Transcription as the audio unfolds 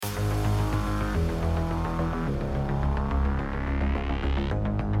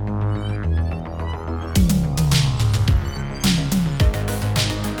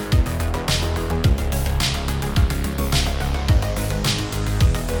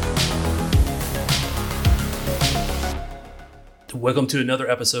Welcome to another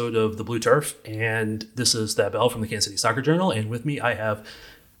episode of The Blue Turf, and this is Thad Bell from the Kansas City Soccer Journal, and with me I have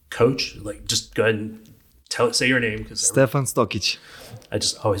Coach. Just go ahead and say your name, because Stefan Stokic. I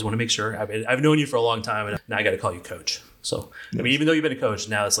just always want to make sure. I've known you for a long time, and now I got to call you Coach. So yes. Even though you've been a coach,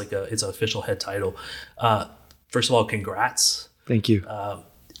 now it's it's an official head title. First of all, congrats. Thank you.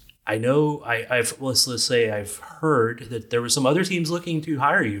 I know let's say I've heard that there were some other teams looking to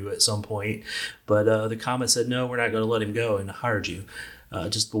hire you at some point, but the Comets said, no, we're not going to let him go, and hired you.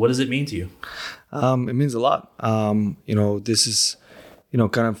 Just what does it mean to you? It means a lot. This is,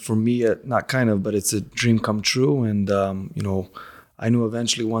 kind of for me, but it's a dream come true. And, I knew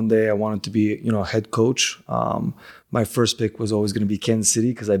eventually one day I wanted to be, head coach. My first pick was always going to be Kansas City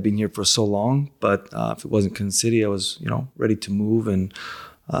because I've been here for so long. But if it wasn't Kansas City, I was, ready to move and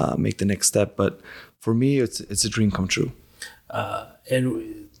make the next step. But for me, it's a dream come true.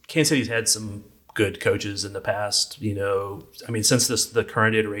 And Kansas City's had some good coaches in the past. Since the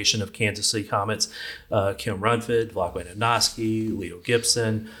current iteration of Kansas City Comets, Kim Runford, Vlatko Andonovski, Leo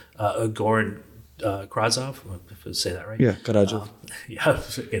Gibson, Goran Krazov, if I say that right. Yeah, Krazov.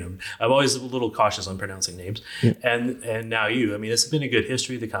 I'm always a little cautious on pronouncing names. Yeah. And now you. It's been a good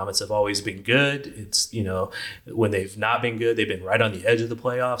history. The Comets have always been good. It's, when they've not been good, they've been right on the edge of the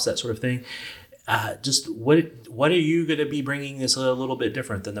playoffs, that sort of thing. What are you going to be bringing that's a little bit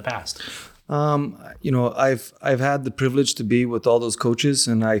different than the past? I've had the privilege to be with all those coaches,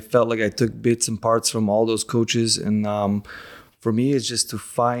 and I felt like I took bits and parts from all those coaches. And for me, it's just to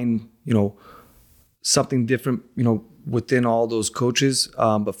find, something different, within all those coaches.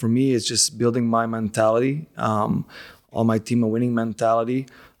 But for me, it's just building my mentality, on my team, a winning mentality,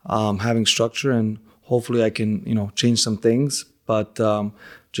 having structure, and hopefully I can, change some things. But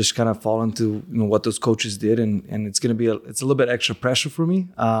just kind of fall into what those coaches did, and it's gonna be it's a little bit extra pressure for me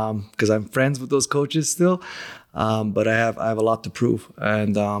because I'm friends with those coaches still. But I have a lot to prove,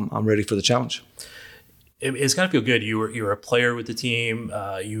 and I'm ready for the challenge. It's got to feel good. You were a player with the team.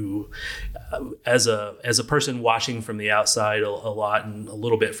 You, as a person watching from the outside a lot and a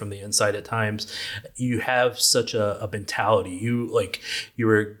little bit from the inside at times, you have such a mentality. You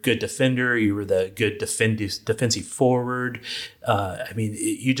were a good defender. You were the good defensive forward.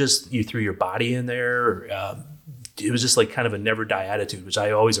 You threw your body in there. It was just kind of a never die attitude, which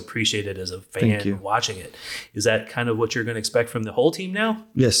I always appreciated as a fan watching it. Is that kind of what you're going to expect from the whole team now?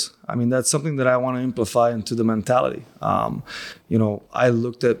 Yes. That's something that I want to amplify into the mentality. I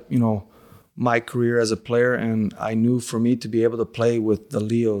looked at, my career as a player, and I knew for me to be able to play with the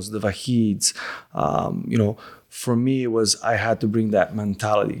Leos, the Vahids, for me, it was, I had to bring that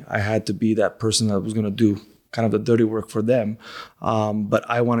mentality. I had to be that person that was going to do kind of the dirty work for them. But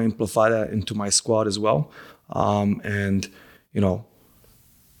I want to amplify that into my squad as well. Is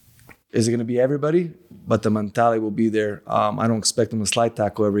it going to be everybody? But the mentality will be there. I don't expect them to slide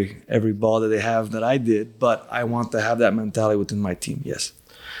tackle every ball that they have that I did, but I want to have that mentality within my team. Yes.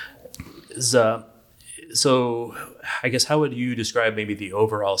 So I guess how would you describe maybe the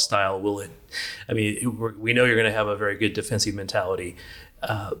overall style? We know you're going to have a very good defensive mentality,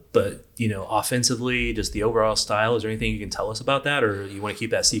 but offensively, just the overall style. Is there anything you can tell us about that, or you want to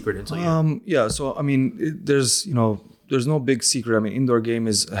keep that secret until you? Yeah. So there's no big secret. Indoor game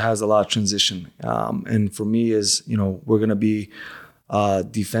has a lot of transition, and for me we're going to be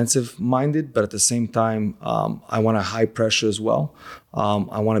defensive minded, but at the same time, I want a high pressure as well.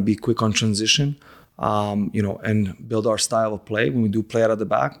 I want to be quick on transition, and build our style of play when we do play out of the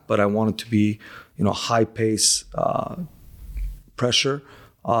back. But I want it to be, high pace, pressure,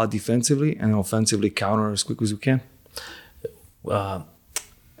 defensively, and offensively counter as quick as we can.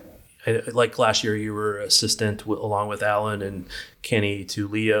 Like last year, you were assistant along with Alan and Kenny to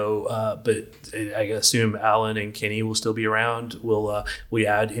Leo, but I assume Alan and Kenny will still be around. Will we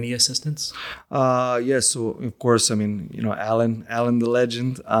add any assistants? Yes. So of course, Alan the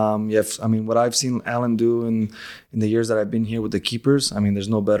legend. Yes. What I've seen Alan do in the years that I've been here with the keepers. There's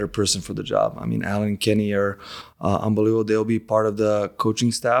no better person for the job. Alan and Kenny are unbelievable. They'll be part of the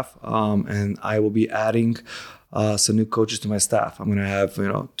coaching staff, and I will be adding some new coaches to my staff. I'm going to have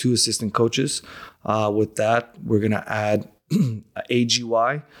 2 assistant coaches. With that, we're going to add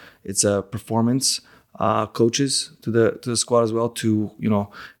AGY. It's a performance coaches to the squad as well to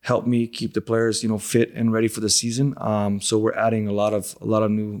help me keep the players fit and ready for the season. So we're adding a lot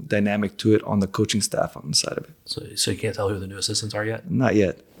of new dynamic to it on the coaching staff on the side of it. So you can't tell who the new assistants are yet? Not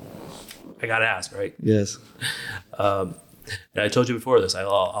yet. I got to ask, right? Yes. I told you before this.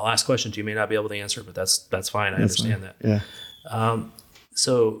 I'll ask questions you may not be able to answer, but that's fine. I understand that. Yeah.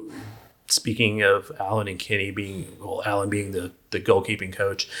 So speaking of Alan and Kenny Alan being the goalkeeping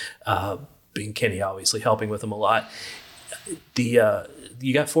coach, being Kenny obviously helping with them a lot. The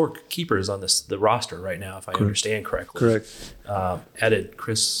you got 4 keepers on the roster right now, if I understand correctly. Correct. Added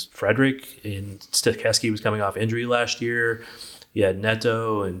Chris Frederick, and Stokic was coming off injury last year. You had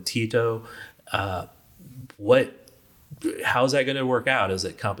Neto and Tito. How's that going to work out? Is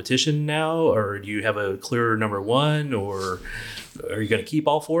it competition now, or do you have a clear number one, or are you going to keep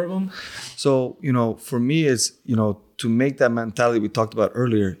all 4 of them? So, for me, it's, to make that mentality we talked about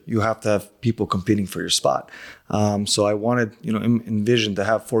earlier, you have to have people competing for your spot. So I wanted, envision to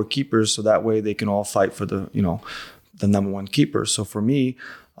have 4 keepers so that way they can all fight for the number one keeper. So for me,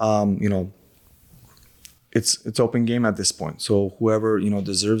 it's open game at this point. So whoever,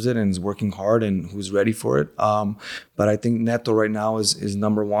 deserves it and is working hard and who's ready for it. But I think Neto right now is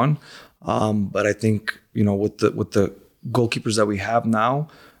number one. But I think, with the goalkeepers that we have now,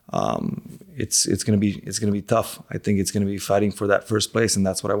 it's gonna be tough. I think it's gonna be fighting for that first place, and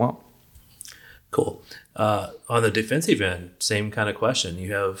that's what I want. Cool. On the defensive end, same kind of question.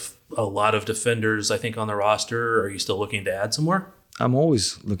 You have a lot of defenders, I think, on the roster. Are you still looking to add some more? I'm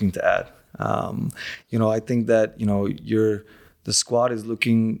always looking to add. I think that the squad is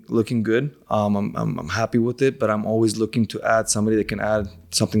looking good. I'm happy with it, but I'm always looking to add somebody that can add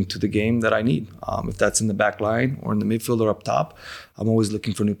something to the game that I need. If that's in the back line or in the midfield or up top, I'm always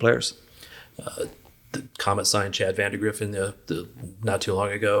looking for new players. The Comets signed Chad Vandergriffen not too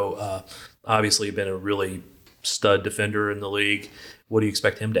long ago. Obviously, been a really stud defender in the league. What do you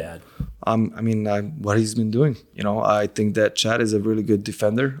expect him to add? What he's been doing. I think that Chad is a really good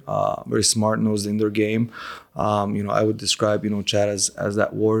defender, very smart, knows the indoor game. I would describe, Chad as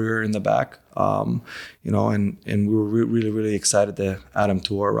that warrior in the back. And we were really, really excited to add him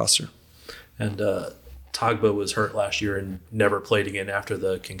to our roster. And Togba was hurt last year and never played again after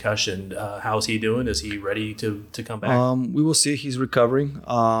the concussion. How's he doing? Is he ready to come back? We will see. He's recovering.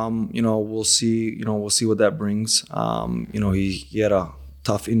 We'll see. We'll see what that brings. He had a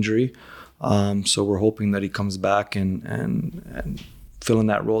tough injury, so we're hoping that he comes back and fill in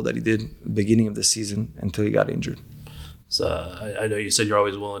that role that he did at the beginning of the season until he got injured. So I know you said you're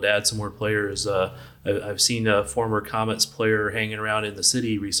always willing to add some more players. I've seen a former Comets player hanging around in the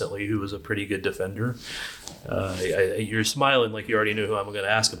city recently who was a pretty good defender. You're smiling like you already knew who I'm going to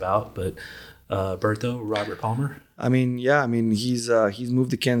ask about, but Robert Palmer? He's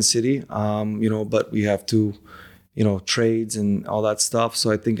moved to Kansas City, but we have to, trades and all that stuff.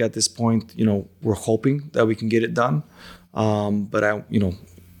 So I think at this point, we're hoping that we can get it done. But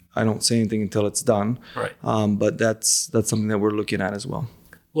I don't say anything until it's done. Right. But that's something that we're looking at as well.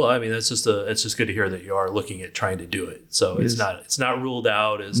 Well, it's just good to hear that you are looking at trying to do it. So it's not ruled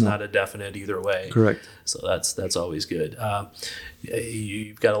out. It's not a definite either way. Correct. So that's always good.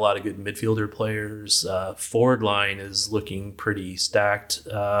 You've got a lot of good midfielder players. Forward line is looking pretty stacked.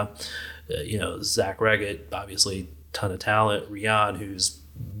 Zach Reggett, obviously, ton of talent. Rian, who's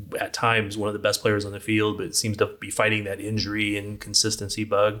at times one of the best players on the field, but seems to be fighting that injury and consistency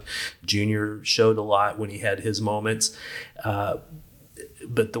bug. Junior showed a lot when he had his moments.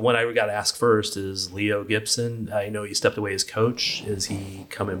 But the one I got to ask first is Leo Gibson. I know he stepped away as coach. Is he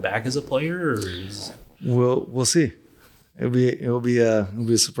coming back as a player? We'll see. It'll be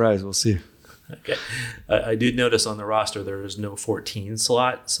a surprise. We'll see. Okay. I did notice on the roster there is no 14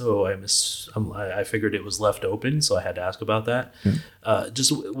 slot, so I figured it was left open, so I had to ask about that. Mm-hmm.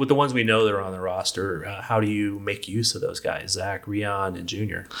 Just with the ones we know that are on the roster, how do you make use of those guys, Zach, Rian, and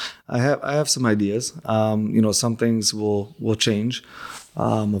Junior? I have some ideas. Some things will change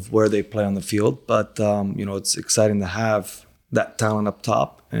of where they play on the field, but it's exciting to have that talent up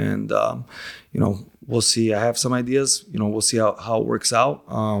top, and we'll see. I have some ideas. We'll see how it works out.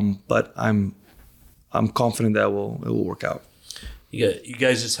 But I'm confident that it will work out. You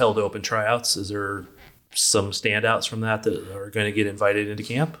guys just held open tryouts. Is there some standouts from that are going to get invited into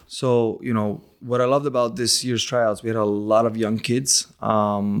camp? So, what I loved about this year's tryouts, we had a lot of young kids,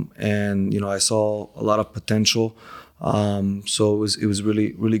 and I saw a lot of potential. So it was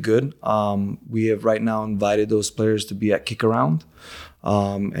really, really good. We have right now invited those players to be at kick around,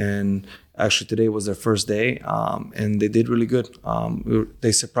 and actually today was their first day, and they did really good.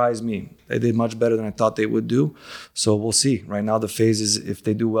 They surprised me. They did much better than I thought they would do. So we'll see. Right now the phase is if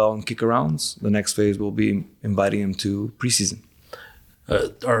they do well in kick arounds, the next phase will be inviting them to preseason.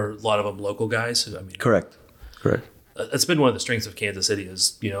 Are a lot of them local guys? Correct. That's been one of the strengths of Kansas City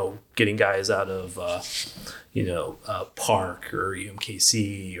is, getting guys out of, Park or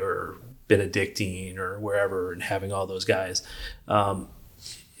UMKC or Benedictine or wherever and having all those guys.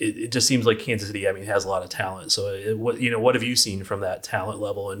 It just seems like Kansas City, has a lot of talent. So what have you seen from that talent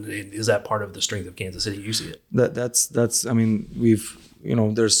level? And is that part of the strength of Kansas City? You see it? That's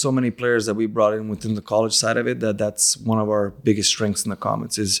there's so many players that we brought in within the college side of it that's one of our biggest strengths in the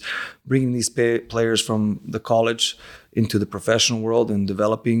Comets is bringing these players from the college into the professional world and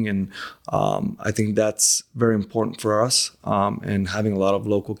developing. And I think that's very important for us, and having a lot of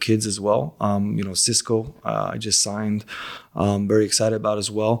local kids as well. Cisco, I just signed, very excited about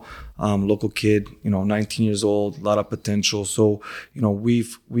as well. Local kid, 19 years old, a lot of potential. So,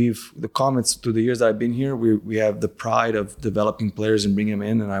 we've the Comets through the years that I've been here, we have the pride of developing players and bringing them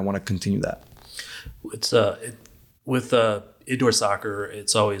in, and I want to continue that. It's with indoor soccer,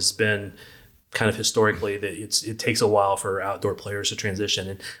 it's always been kind of historically that it takes a while for outdoor players to transition.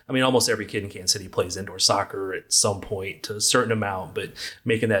 And I mean, almost every kid in Kansas City plays indoor soccer at some point to a certain amount, but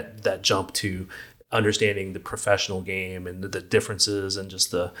making that jump to understanding the professional game and the differences and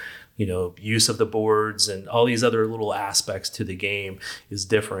just the, use of the boards and all these other little aspects to the game is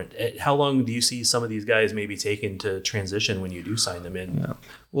different. How long do you see some of these guys maybe taking to transition when you do sign them in? Yeah.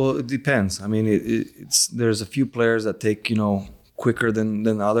 Well, it depends. I mean, there's a few players that take, quicker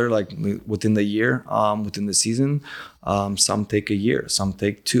than other, like within the year, within the season. Some take a year, some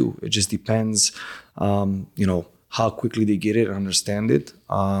take 2. It just depends, how quickly they get it and understand it.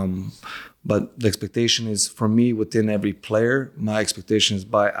 But the expectation is for me within every player, my expectation is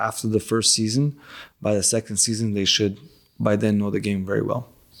by after the first season, by the second season, they should by then know the game very well.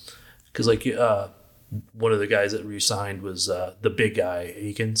 Because one of the guys that re-signed was the big guy,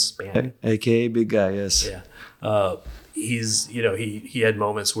 Akins. AKA big guy, yes. Yeah. He's, he had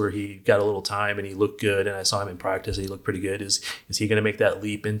moments where he got a little time and he looked good, and I saw him in practice and he looked pretty good. Is he going to make that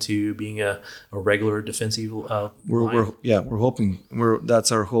leap into being a regular defensive we're hoping.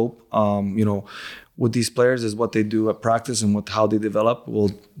 That's our hope. With these players is what they do at practice and how they develop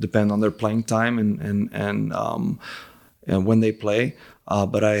will depend on their playing time and when they play.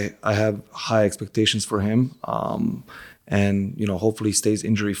 But I have high expectations for him. And, hopefully he stays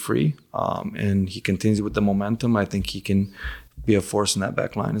injury free, and he continues with the momentum. I think he can be a force in that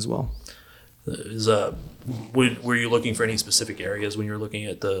back line as well. Were you looking for any specific areas when you were looking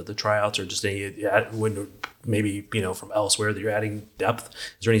at the tryouts, or just maybe from elsewhere that you're adding depth?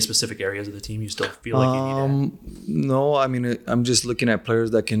 Is there any specific areas of the team you still feel like you need to add? No, I mean, I'm just looking at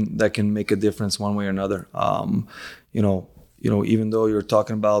players that can make a difference one way or another. Even though you're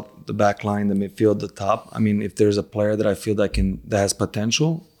talking about the back line, the midfield, the top, I mean, if there's a player that I feel that has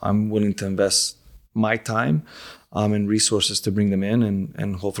potential, I'm willing to invest my time and resources to bring them in,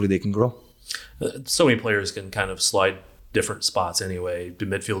 and hopefully they can grow. So many players can kind of slide different spots anyway, the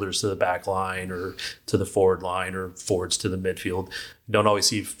midfielders to the back line or to the forward line or forwards to the midfield. You don't always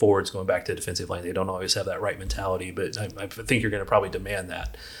see forwards going back to the defensive line. They don't always have that right mentality, but I think you're going to probably demand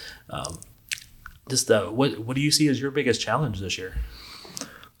that. What do you see as your biggest challenge this year?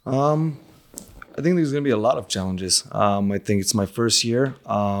 I think there's going to be a lot of challenges. I think it's my first year.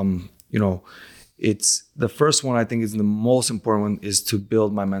 It's the first one I think is the most important one is to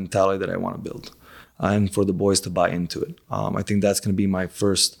build my mentality that I want to build, and for the boys to buy into it. I think that's going to be my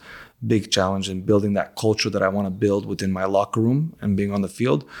first big challenge in building that culture that I want to build within my locker room and being on the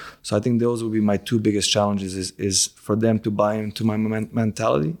field. So I think those will be my 2 biggest challenges is for them to buy into my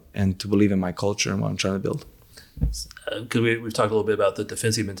mentality and to believe in my culture and what I'm trying to build. Because we've talked a little bit about the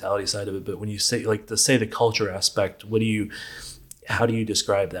defensive mentality side of it, but when you say the culture aspect, how do you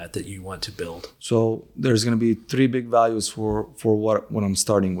describe that you want to build? So there's going to be 3 big values for what I'm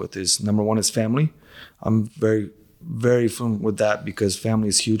starting with. Is number 1 is family. I'm very very familiar with that because family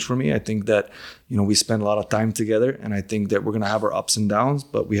is huge for me. I think that, we spend a lot of time together, and I think that we're going to have our ups and downs,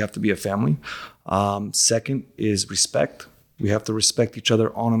 but we have to be a family. Second is respect. We have to respect each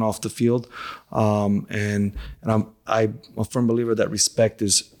other on and off the field. And I'm a firm believer that respect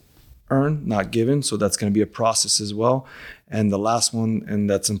is earned, not given. So that's going to be a process as well. And the last one, and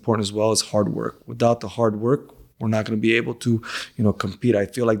that's important as well, is hard work. Without the hard work, we're not going to be able to, compete. I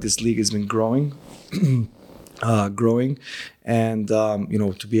feel like this league has been growing. And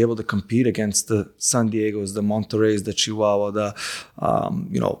to be able to compete against the San Diego's, the Monterrey's, the Chihuahua,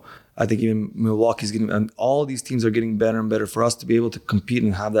 I think even Milwaukee's getting, and all these teams are getting better and better. For us to be able to compete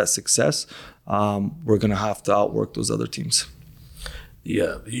and have that success, we're going to have to outwork those other teams.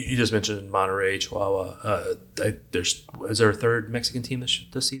 Yeah, you just mentioned Monterrey, Chihuahua. Is there a third Mexican team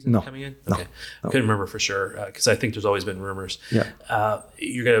this season coming in? Okay, no. I couldn't remember for sure because I think there's always been rumors. Yeah,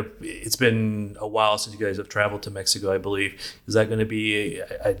 it's been a while since you guys have traveled to Mexico, I believe. Is that going to be?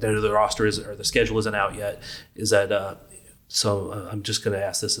 I know the roster or the schedule isn't out yet. Is that? So I'm just going to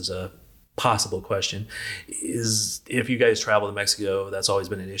ask this as a possible question: is if you guys travel to Mexico, that's always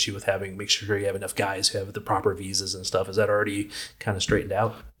been an issue with make sure you have enough guys who have the proper visas and stuff. Is that already kind of straightened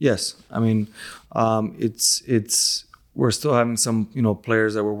out? Yes, I mean, it's we're still having some,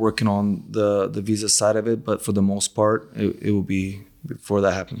 players that we're working on the visa side of it, but for the most part, it will be before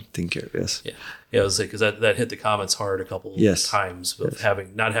that happened, taken care of. Yes. Yeah. I was because that hit the Comets hard a couple times of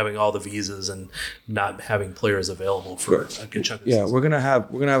not having all the visas and not having players available for a good chunk of the season. We're gonna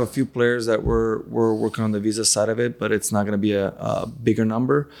have a few players that we're working on the visa side of it, but it's not gonna be a bigger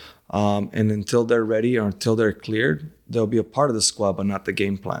number. And until they're ready or until they're cleared, they'll be a part of the squad, but not the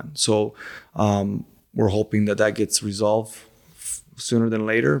game plan. So we're hoping that gets resolved sooner than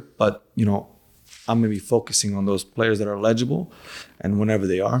later. But, I'm going to be focusing on those players that are eligible. And whenever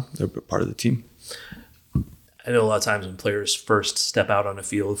they are, they're part of the team. I know a lot of times when players first step out on a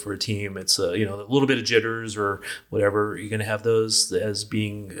field for a team, it's a little bit of jitters or whatever. You're going to have those as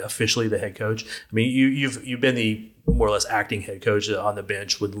being officially the head coach. I mean, you've been the more or less acting head coach on the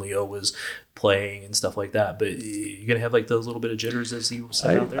bench when Leo was playing and stuff like that. But you're going to have like those little bit of jitters as you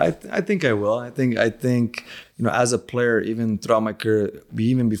step out there. I think I will. I think as a player, even throughout my career,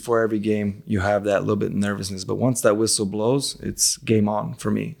 even before every game, you have that little bit of nervousness. But once that whistle blows, it's game on for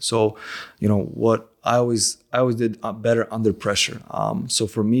me. So, what I always did better under pressure. So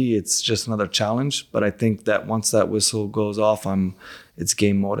for me, it's just another challenge. But I think that once that whistle goes off, it's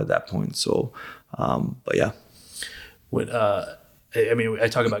game mode at that point. So, but yeah. When I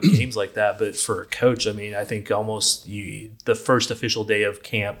talk about games like that, but for a coach, I think almost the first official day of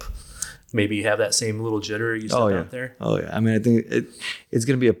camp, maybe you have that same little jitter you step out there. Oh yeah. I think it's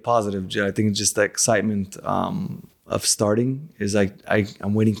going to be a positive jitter. I think it's just the excitement of starting is like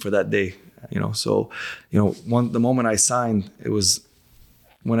I'm waiting for that day. So the moment I signed, it was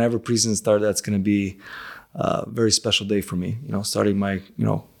whenever preseason started, that's going to be a very special day for me. Starting my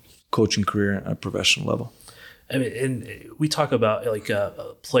coaching career at a professional level. And we talk about like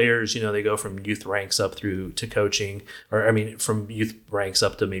players, they go from youth ranks up through to coaching, from youth ranks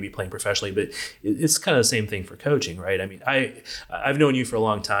up to maybe playing professionally. But it's kind of the same thing for coaching, right? I've known you for a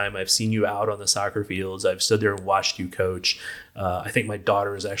long time. I've seen you out on the soccer fields. I've stood there and watched you coach. I think my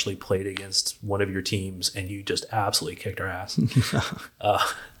daughter has actually played against one of your teams, and you just absolutely kicked her ass.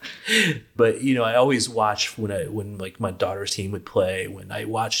 But I always watch when like my daughter's team would play. When I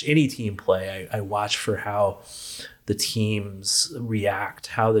watch any team play, I watch for how the teams react,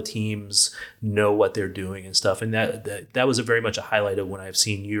 how the teams know what they're doing and stuff. And that was very much a highlight of when I've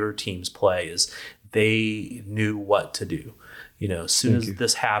seen your teams play. Is they knew what to do. As soon as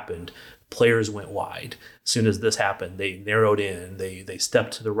this happened, players went wide. As soon as this happened, they narrowed in. They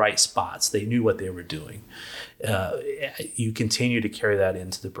stepped to the right spots. They knew what they were doing. You continue to carry that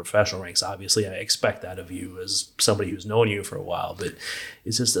into the professional ranks. Obviously, I expect that of you as somebody who's known you for a while. But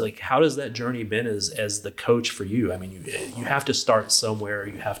it's just like, how does that journey been as the coach for you? You have to start somewhere.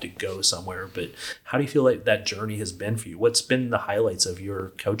 You have to go somewhere. But how do you feel like that journey has been for you? What's been the highlights of your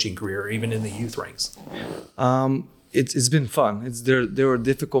coaching career, even in the youth ranks? It's been fun. There were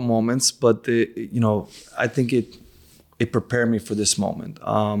difficult moments, but I think it prepared me for this moment.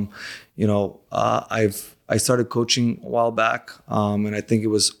 I started coaching a while back, and I think it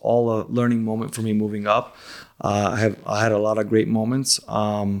was all a learning moment for me moving up. I had a lot of great moments.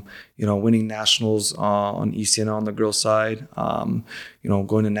 Winning nationals on ECNL on the girls' side.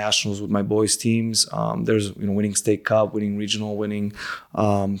 Going to nationals with my boys' teams. There's winning state cup, winning regional, winning.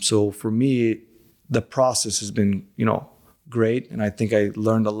 So for me, the process has been, great. And I think I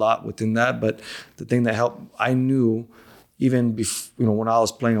learned a lot within that. But the thing that helped, I knew even before, when I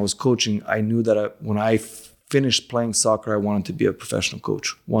was playing, I was coaching, I knew that when I finished playing soccer, I wanted to be a professional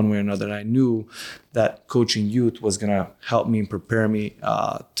coach one way or another. And I knew that coaching youth was going to help me and prepare me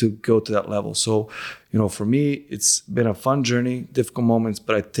to go to that level. So, for me, it's been a fun journey, difficult moments,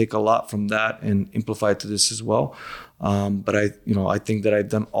 but I take a lot from that and amplify it to this as well. But I think that I've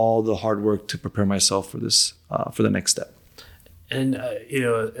done all the hard work to prepare myself for this, for the next step. And,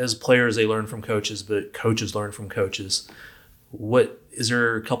 as players, they learn from coaches, but coaches learn from coaches. Is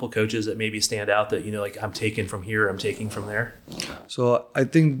there a couple coaches that maybe stand out that, like I'm taking from here, I'm taking from there? So I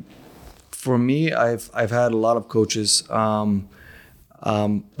think for me, I've had a lot of coaches, but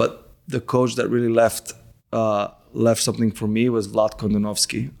the coach that really left something for me was Vlad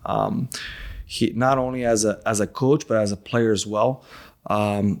Kondonovsky. He not only as a coach, but as a player as well.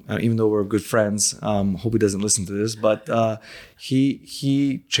 Even though we're good friends, hope he doesn't listen to this, but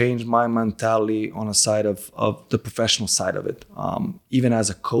he changed my mentality on a side of the professional side of it. Even as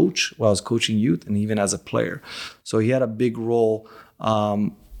a coach, while I was coaching youth, and even as a player. So he had a big role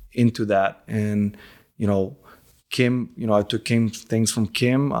into that. And Kim, I took things from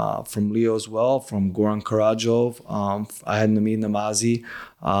Kim, from Leo as well, from Goran Karajov. I had Namin Namazi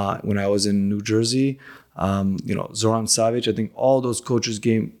when I was in New Jersey. Zoran Savic. I think all those coaches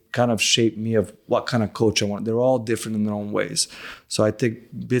gave kind of shaped me of what kind of coach I want. They're all different in their own ways. So I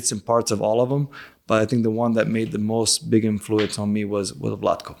take bits and parts of all of them. But I think the one that made the most big influence on me was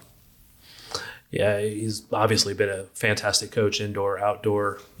Vlatko. Yeah, he's obviously been a fantastic coach, indoor,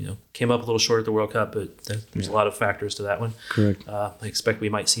 outdoor. Came up a little short at the World Cup, but there's a lot of factors to that one. Correct. I expect we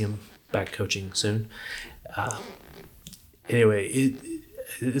might see him back coaching soon. Anyway,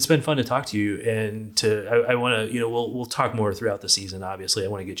 it's been fun to talk to you, and I want to, we'll talk more throughout the season. Obviously, I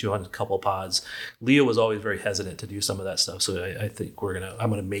want to get you on a couple of pods. Leo was always very hesitant to do some of that stuff, so I think I'm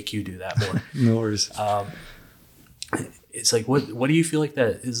gonna make you do that more. No worries. It's like, what do you feel like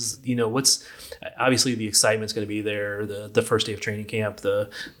that is? What's obviously the excitement's going to be there. The first day of training camp, the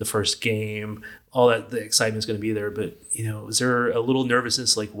first game, all that. The excitement's going to be there. But is there a little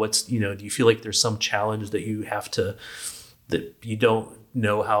nervousness? Like, do you feel like there's some challenge that you have to, that you don't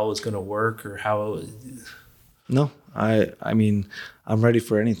know how it's going to work or how? No, I mean, I'm ready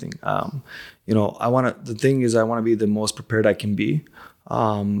for anything. The thing is, I want to be the most prepared I can be,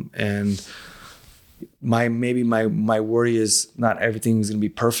 and. My worry is not everything is going to be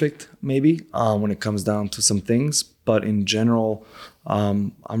perfect, maybe, when it comes down to some things. But in general,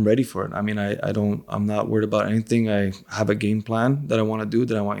 I'm ready for it. I mean, I'm not worried about anything. I have a game plan that I want to do,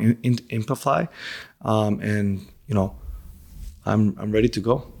 that I want to amplify. I'm ready to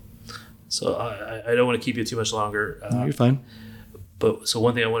go. So I don't want to keep you too much longer. No, you're fine. But so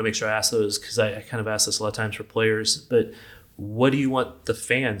one thing I want to make sure I ask those, because I kind of ask this a lot of times for players, but what do you want the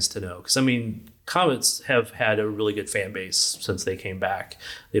fans to know? Because, I mean, Comets have had a really good fan base since they came back.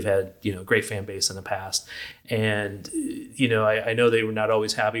 They've had, great fan base in the past. And, I know they were not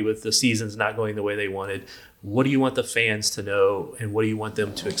always happy with the seasons not going the way they wanted. What do you want the fans to know, and what do you want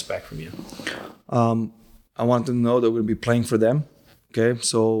them to expect from you? I want them to know that we're going to be playing for them. Okay.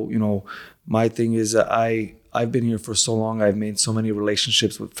 So, my thing is that I've been here for so long. I've made so many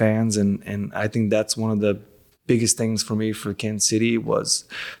relationships with fans, and I think that's one of the biggest things for me for Kansas City was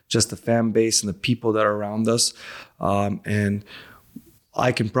just the fan base and the people that are around us. And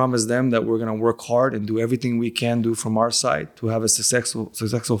I can promise them that we're going to work hard and do everything we can do from our side to have a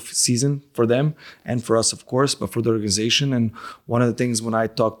successful season for them and for us, of course, but for the organization. And one of the things when I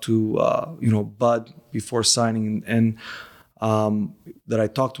talked to, Bud before signing and that I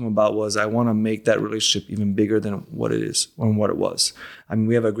talked to him about was I want to make that relationship even bigger than what it is or what it was. I mean,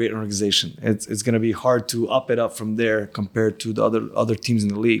 we have a great organization. It's going to be hard to up it up from there compared to the other teams in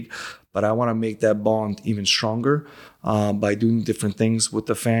the league. But I want to make that bond even stronger by doing different things with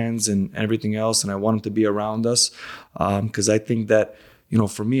the fans and everything else. And I want them to be around us because I think that,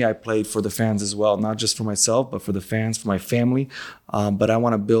 for me, I played for the fans as well, not just for myself, but for the fans, for my family. But I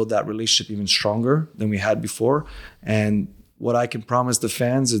want to build that relationship even stronger than we had before. And what I can promise the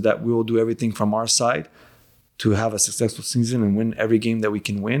fans is that we will do everything from our side to have a successful season and win every game that we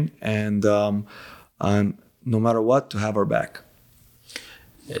can win. And no matter what, to have our back.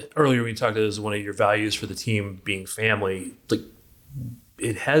 Earlier, we talked about one of your values for the team being family. Like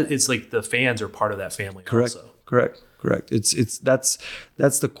it's like the fans are part of that family. Correct. Also. Correct. That's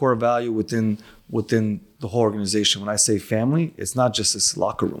the core value within the whole organization. When I say family, it's not just this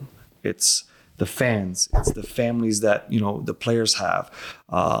locker room. It's the fans, it's the families that the players have,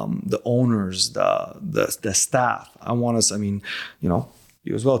 the owners, the staff. I want us. I mean,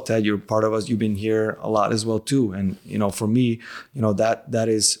 you as well, Ted. You're part of us. You've been here a lot as well too. And for me, that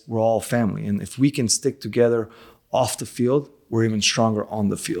is we're all family. And if we can stick together off the field, we're even stronger on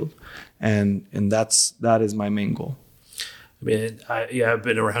the field. And that is my main goal. I mean, I've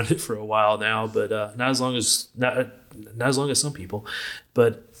been around it for a while now, but not as long as some people,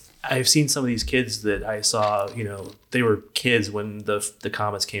 but. I've seen some of these kids that I saw, they were kids when the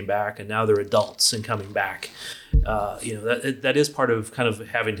Comets came back, and now they're adults and coming back. That is part of kind of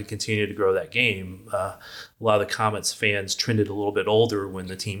having to continue to grow that game. A lot of the Comets fans trended a little bit older when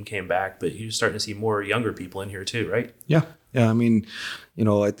the team came back, but you're starting to see more younger people in here too, right? Yeah. I mean,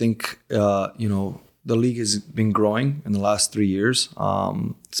 I think, the league has been growing in the last 3 years,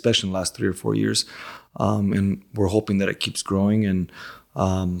 especially in the last 3 or 4 years. And we're hoping that it keeps growing. And,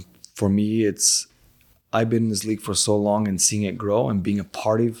 for me, I've been in this league for so long and seeing it grow and being a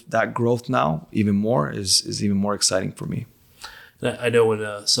part of that growth now even more is even more exciting for me. I know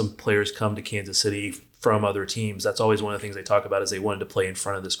when some players come to Kansas City from other teams, that's always one of the things they talk about is they wanted to play in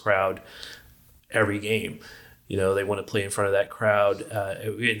front of this crowd every game. they want to play in front of that crowd,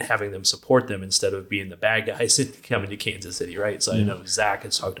 and having them support them instead of being the bad guys coming to Kansas City, right? So I know Zach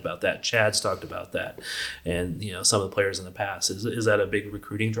has talked about that, Chad's talked about that, and some of the players in the past. Is that a big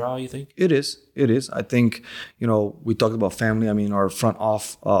recruiting draw, you think? It is. I think, we talked about family. I mean, our front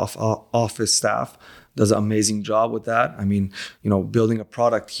office staff does an amazing job with that. I mean, building a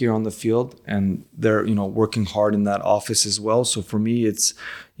product here on the field, and they're, working hard in that office as well. So for me, it's,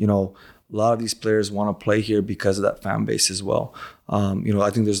 a lot of these players want to play here because of that fan base as well. I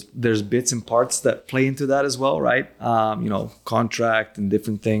think there's bits and parts that play into that as well, right? Contract and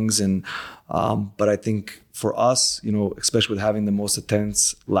different things. And but I think for us, especially with having the most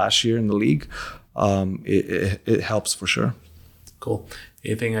attendance last year in the league, it helps for sure. Cool.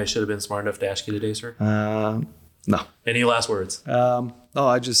 Anything I should have been smart enough to ask you today, sir? No. Any last words? No,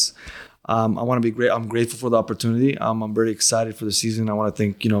 I just I want to be great. I'm grateful for the opportunity. I'm very excited for the season. I want to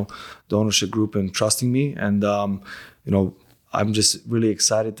thank the ownership group and trusting me, and I'm just really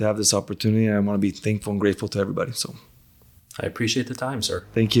excited to have this opportunity, and I want to be thankful and grateful to everybody. So I appreciate the time, sir.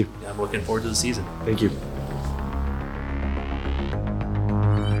 Thank you. I'm looking forward to the season. Thank you.